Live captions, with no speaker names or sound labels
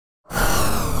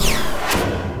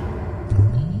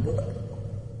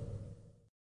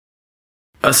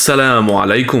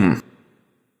AssalamuAlaikum.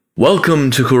 Welcome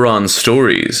to Quran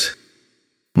Stories.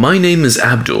 My name is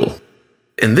Abdul.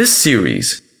 In this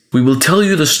series, we will tell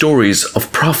you the stories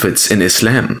of prophets in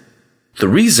Islam. The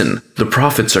reason the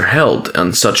prophets are held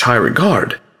in such high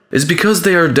regard is because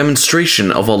they are a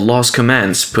demonstration of Allah's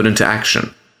commands put into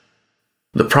action.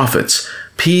 The prophets,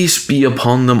 peace be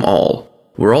upon them all,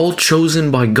 were all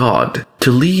chosen by God to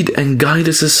lead and guide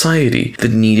a society that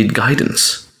needed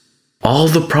guidance. All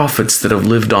the prophets that have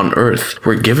lived on earth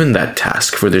were given that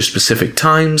task for their specific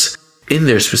times, in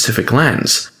their specific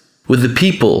lands, with the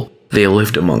people they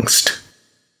lived amongst.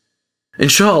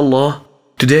 Insha'Allah,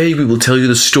 today we will tell you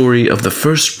the story of the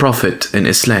first prophet in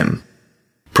Islam,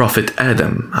 Prophet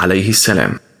Adam alayhi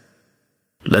salam.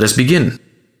 Let us begin.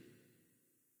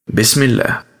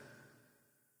 Bismillah.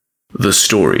 The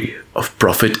story of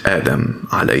Prophet Adam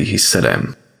alayhi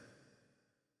salam.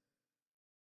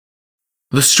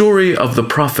 The story of the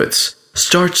prophets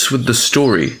starts with the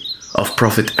story of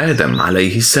Prophet Adam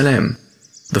alayhi salam,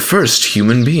 the first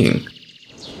human being.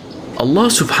 Allah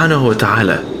subhanahu wa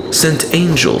ta'ala sent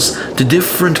angels to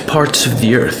different parts of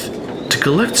the earth to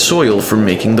collect soil for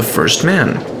making the first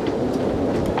man.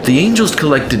 The angels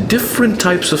collected different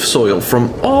types of soil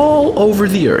from all over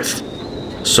the earth.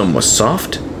 Some was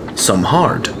soft, some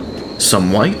hard,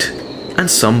 some white,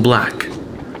 and some black.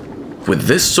 With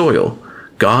this soil,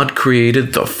 God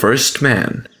created the first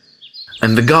man,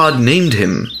 and the God named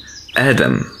him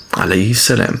Adam alayhi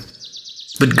salam.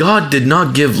 But God did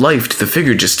not give life to the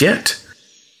figure just yet.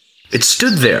 It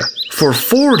stood there for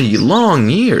 40 long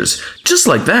years, just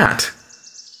like that.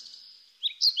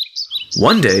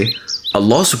 One day,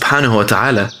 Allah subhanahu wa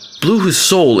ta'ala blew his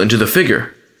soul into the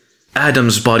figure.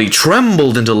 Adam's body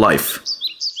trembled into life.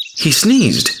 He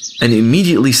sneezed and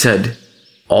immediately said,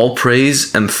 "All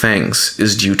praise and thanks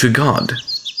is due to God."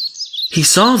 He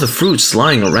saw the fruits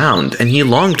lying around and he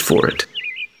longed for it.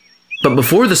 But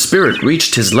before the spirit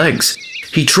reached his legs,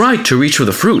 he tried to reach for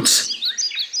the fruits.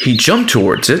 He jumped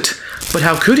towards it, but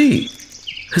how could he?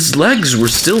 His legs were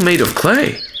still made of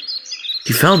clay.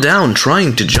 He fell down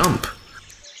trying to jump.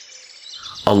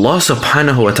 Allah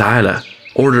subhanahu wa ta'ala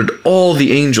ordered all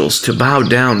the angels to bow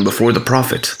down before the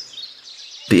Prophet.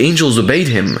 The angels obeyed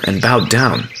him and bowed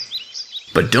down.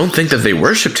 But don't think that they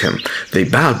worshipped him. They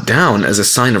bowed down as a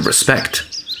sign of respect.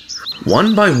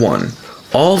 One by one,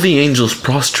 all the angels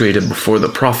prostrated before the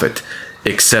Prophet,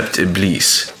 except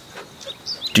Iblis.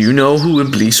 Do you know who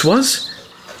Iblis was?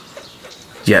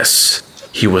 Yes,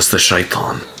 he was the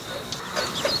shaitan.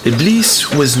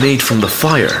 Iblis was made from the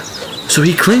fire, so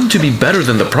he claimed to be better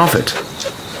than the Prophet.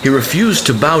 He refused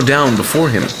to bow down before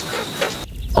him.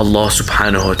 Allah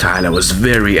subhanahu wa ta'ala was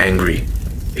very angry.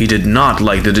 He did not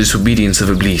like the disobedience of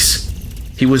Iblis.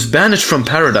 He was banished from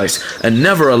paradise and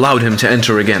never allowed him to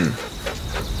enter again.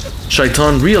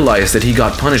 Shaitan realized that he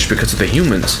got punished because of the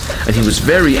humans, and he was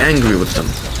very angry with them.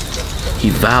 He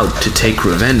vowed to take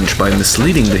revenge by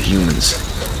misleading the humans.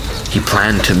 He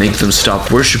planned to make them stop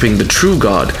worshipping the true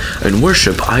God and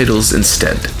worship idols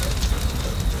instead.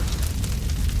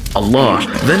 Allah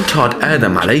then taught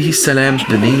Adam alayhi salam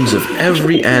the names of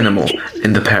every animal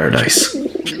in the paradise.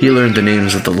 He learned the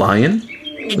names of the lion,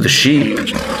 the sheep,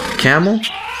 camel,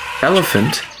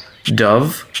 elephant,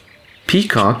 dove,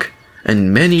 peacock,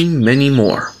 and many, many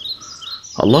more.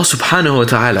 Allah subhanahu wa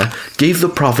ta'ala gave the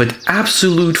Prophet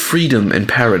absolute freedom in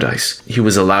paradise. He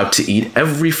was allowed to eat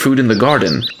every fruit in the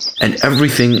garden and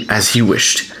everything as he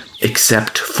wished,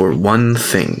 except for one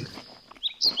thing.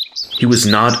 He was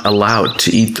not allowed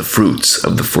to eat the fruits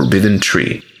of the forbidden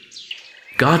tree.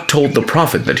 God told the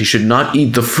Prophet that he should not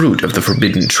eat the fruit of the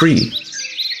forbidden tree.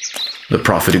 The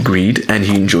Prophet agreed, and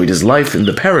he enjoyed his life in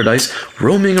the paradise,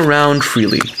 roaming around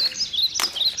freely.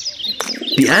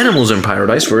 The animals in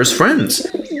paradise were his friends.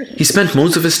 He spent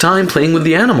most of his time playing with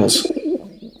the animals.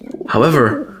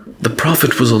 However, the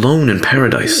Prophet was alone in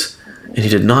paradise, and he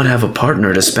did not have a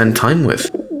partner to spend time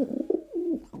with.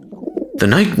 The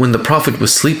night when the Prophet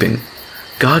was sleeping,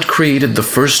 God created the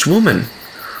first woman.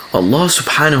 Allah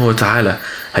subhanahu wa ta'ala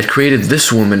had created this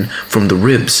woman from the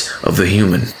ribs of the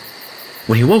human.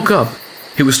 When he woke up,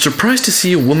 he was surprised to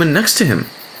see a woman next to him.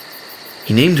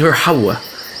 He named her Hawa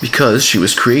because she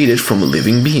was created from a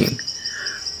living being.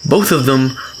 Both of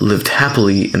them lived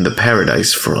happily in the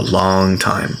paradise for a long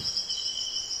time.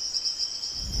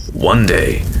 One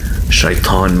day,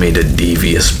 Shaitan made a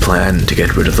devious plan to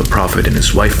get rid of the Prophet and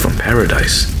his wife from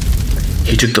paradise.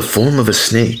 He took the form of a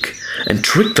snake and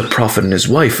tricked the Prophet and his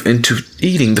wife into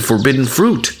eating the forbidden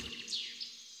fruit.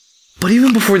 But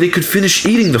even before they could finish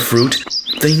eating the fruit,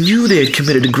 they knew they had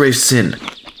committed a grave sin.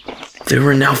 They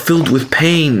were now filled with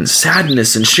pain,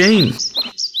 sadness, and shame.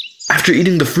 After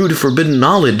eating the fruit of forbidden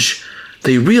knowledge,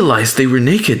 they realized they were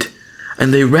naked,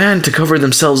 and they ran to cover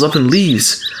themselves up in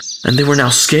leaves, and they were now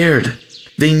scared.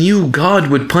 They knew God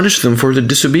would punish them for their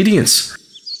disobedience.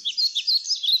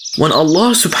 When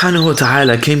Allah subhanahu wa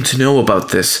ta'ala came to know about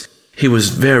this, He was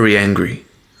very angry.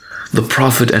 The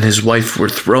Prophet and his wife were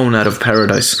thrown out of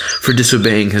paradise for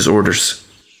disobeying His orders.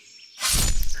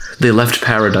 They left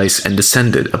paradise and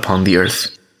descended upon the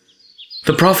earth.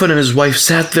 The Prophet and his wife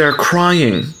sat there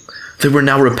crying. They were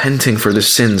now repenting for their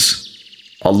sins.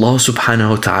 Allah subhanahu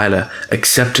wa ta'ala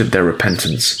accepted their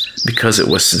repentance because it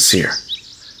was sincere.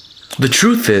 The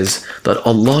truth is that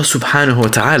Allah subhanahu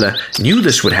wa ta'ala knew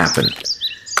this would happen.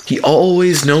 He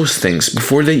always knows things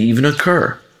before they even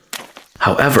occur.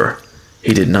 However,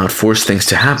 He did not force things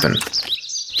to happen.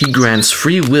 He grants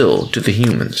free will to the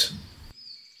humans.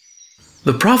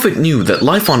 The Prophet knew that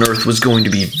life on earth was going to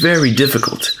be very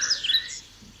difficult.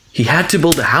 He had to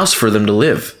build a house for them to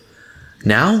live.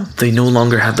 Now, they no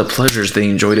longer had the pleasures they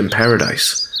enjoyed in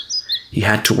paradise. He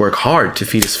had to work hard to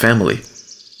feed his family.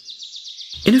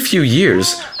 In a few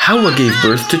years, Hawa gave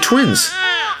birth to twins,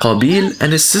 Qabil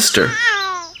and his sister.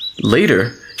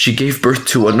 Later, she gave birth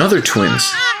to another twins,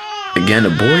 again a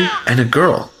boy and a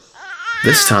girl.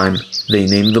 This time, they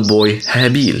named the boy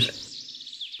Habil.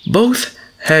 Both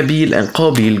Habil and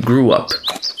Qabil grew up.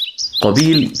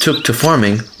 Qabil took to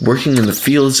farming, working in the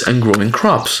fields and growing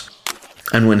crops.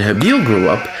 And when Habil grew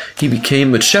up, he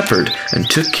became a shepherd and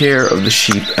took care of the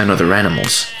sheep and other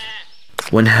animals.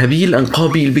 When Habil and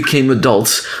Qabil became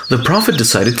adults, the Prophet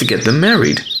decided to get them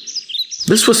married.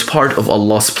 This was part of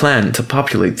Allah's plan to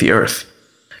populate the earth.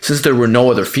 Since there were no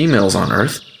other females on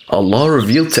earth, Allah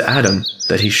revealed to Adam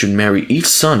that he should marry each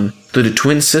son to the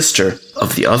twin sister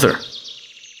of the other.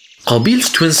 Qabil's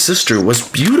twin sister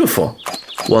was beautiful,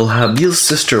 while Habil's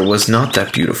sister was not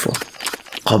that beautiful.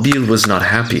 Qabil was not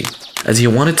happy, as he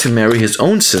wanted to marry his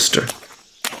own sister.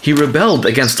 He rebelled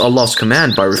against Allah's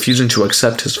command by refusing to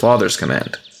accept his father's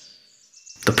command.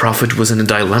 The Prophet was in a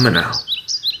dilemma now.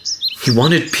 He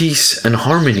wanted peace and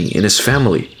harmony in his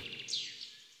family.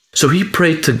 So he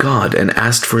prayed to God and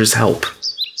asked for His help.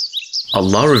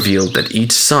 Allah revealed that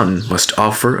each son must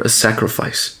offer a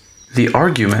sacrifice. The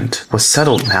argument was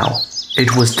settled now.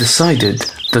 It was decided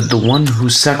that the one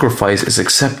whose sacrifice is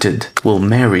accepted will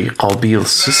marry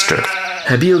Qabil's sister.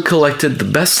 Habil collected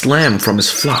the best lamb from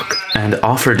his flock and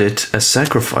offered it as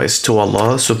sacrifice to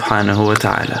Allah subhanahu wa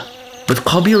ta'ala. But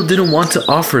Qabil didn't want to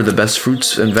offer the best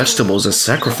fruits and vegetables as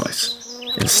sacrifice.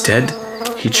 Instead,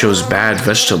 he chose bad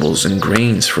vegetables and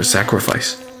grains for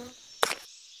sacrifice.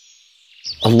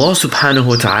 Allah subhanahu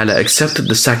wa ta'ala accepted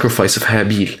the sacrifice of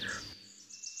Habil,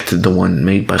 the one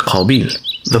made by Qabil.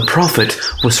 The Prophet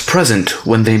was present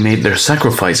when they made their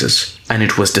sacrifices, and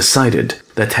it was decided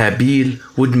that Habil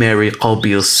would marry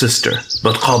Qabil's sister.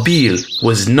 But Qabil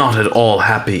was not at all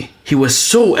happy. He was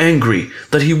so angry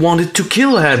that he wanted to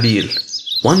kill Habil.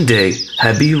 One day,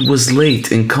 Habil was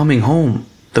late in coming home.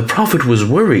 The Prophet was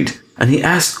worried, and he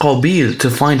asked Qabil to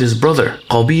find his brother.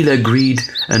 Qabil agreed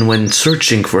and went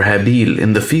searching for Habil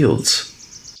in the fields.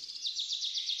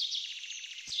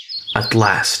 At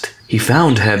last, he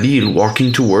found Habil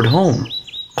walking toward home.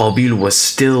 Qabil was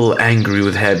still angry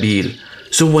with Habil,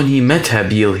 so when he met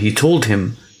Habil, he told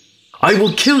him, "I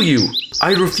will kill you.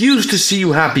 I refuse to see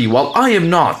you happy while I am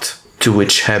not." To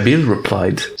which Habil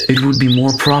replied, "It would be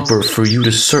more proper for you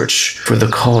to search for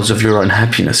the cause of your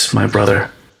unhappiness, my brother.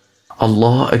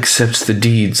 Allah accepts the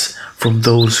deeds from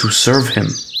those who serve Him."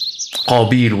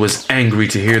 Qabil was angry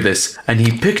to hear this, and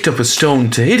he picked up a stone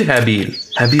to hit Habil.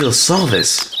 Habil saw this,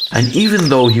 and even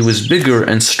though he was bigger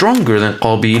and stronger than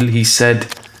Qabil, he said,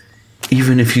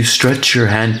 "Even if you stretch your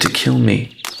hand to kill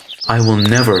me, I will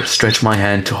never stretch my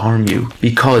hand to harm you,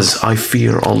 because I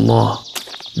fear Allah."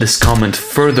 This comment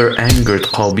further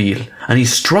angered Qabil, and he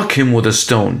struck him with a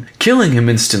stone, killing him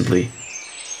instantly.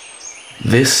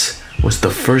 This was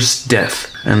the first death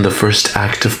and the first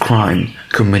act of crime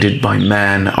committed by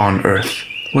man on earth.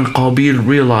 When Qabil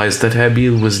realized that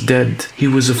Habil was dead, he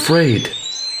was afraid.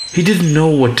 He didn't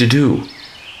know what to do.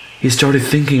 He started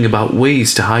thinking about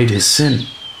ways to hide his sin.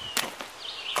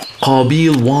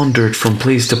 Qabil wandered from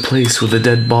place to place with the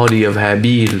dead body of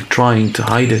Habil, trying to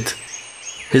hide it.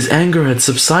 His anger had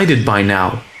subsided by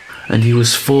now, and he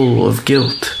was full of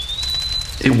guilt.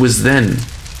 It was then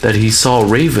that he saw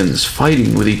ravens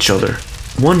fighting with each other.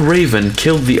 One raven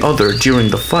killed the other during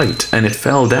the fight, and it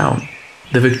fell down.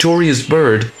 The victorious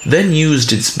bird then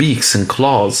used its beaks and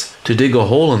claws to dig a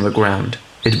hole in the ground.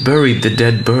 It buried the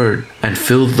dead bird and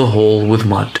filled the hole with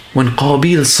mud. When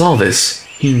Qabil saw this,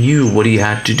 he knew what he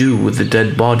had to do with the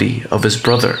dead body of his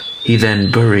brother. He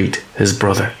then buried his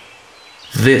brother.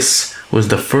 This was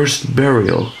the first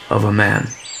burial of a man.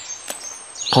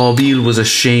 Qabil was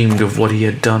ashamed of what he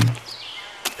had done.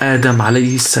 Adam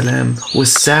alayhi salam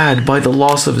was sad by the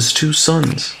loss of his two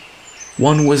sons.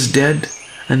 One was dead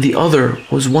and the other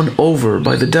was won over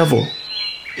by the devil.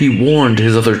 He warned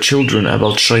his other children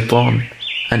about shaitan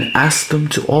and asked them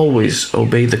to always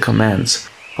obey the commands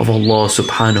of Allah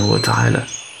subhanahu wa ta'ala.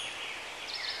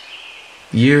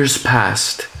 Years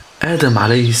passed. Adam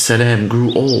alayhi salam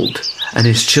grew old and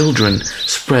his children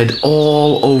spread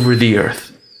all over the earth.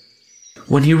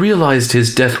 When he realized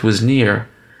his death was near,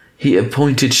 he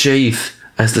appointed Shaykh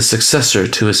as the successor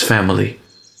to his family.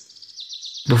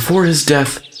 Before his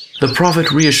death, the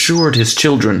Prophet reassured his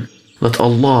children that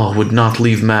Allah would not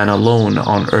leave man alone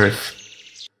on earth.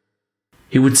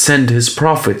 He would send his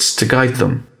prophets to guide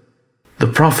them. The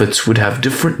prophets would have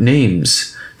different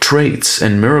names, traits,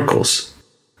 and miracles,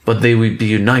 but they would be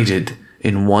united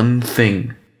in one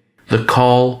thing: the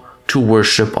call to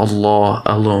worship Allah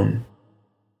alone.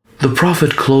 The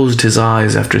Prophet closed his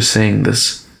eyes after saying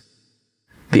this.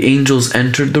 The angels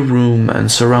entered the room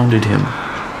and surrounded him.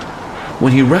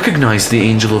 When he recognized the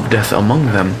angel of death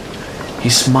among them, he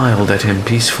smiled at him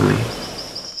peacefully.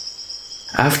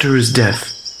 After his death,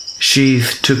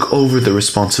 Shaykh took over the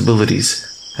responsibilities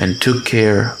and took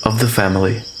care of the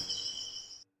family.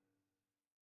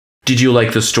 Did you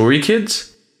like the story,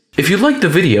 kids? If you liked the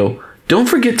video, don't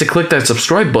forget to click that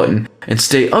subscribe button and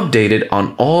stay updated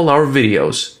on all our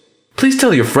videos. Please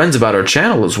tell your friends about our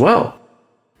channel as well.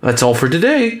 That's all for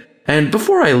today, and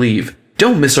before I leave,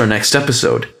 don't miss our next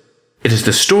episode. It is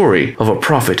the story of a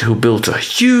prophet who built a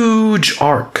huge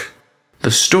ark.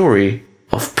 The story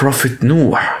of Prophet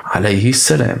Nuh alayhi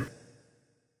salam.